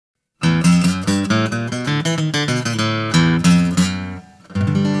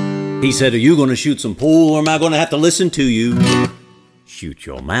He said, "Are you gonna shoot some pool or am I gonna have to listen to you? Shoot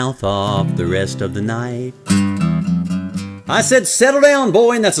your mouth off the rest of the night." I said, "Settle down,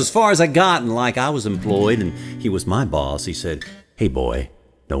 boy," and that's as far as I got. And like I was employed and he was my boss, he said, "Hey, boy,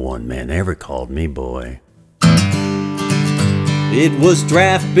 no one man ever called me boy." It was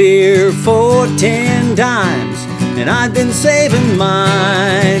draft beer for 10 dimes, and I'd been saving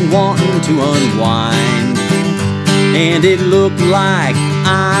mine, wanting to unwind. And it looked like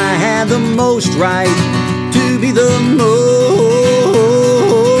I had the most right to be the most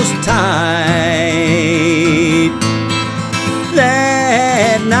tight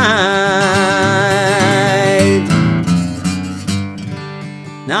that night.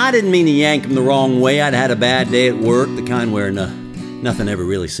 Now, I didn't mean to yank him the wrong way. I'd had a bad day at work, the kind where nothing ever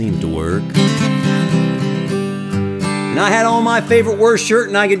really seemed to work. And I had on my favorite worst shirt,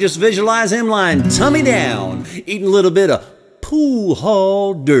 and I could just visualize him lying tummy down, eating a little bit of pool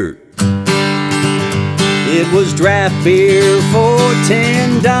hall dirt. It was draft beer for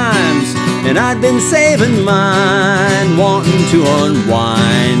 10 dimes, and I'd been saving mine, wanting to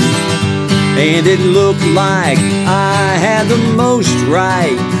unwind. And it looked like I had the most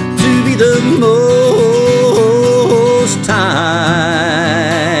right to be the most tight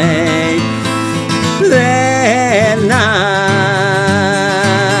that night.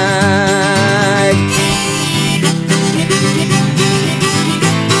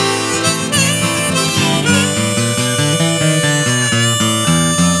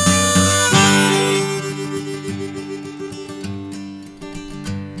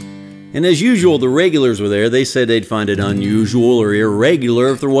 And as usual, the regulars were there. They said they'd find it unusual or irregular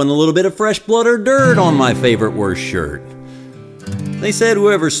if there wasn't a little bit of fresh blood or dirt on my favorite worst shirt. They said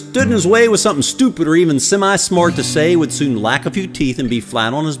whoever stood in his way with something stupid or even semi-smart to say would soon lack a few teeth and be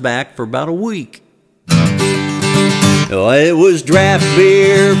flat on his back for about a week. Oh, it was draft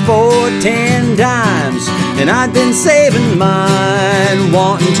beer for 10 dimes, and I'd been saving mine,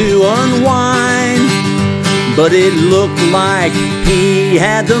 wanting to unwind. But it looked like he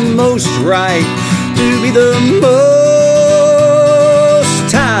had the most right to be the most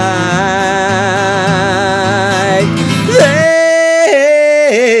tight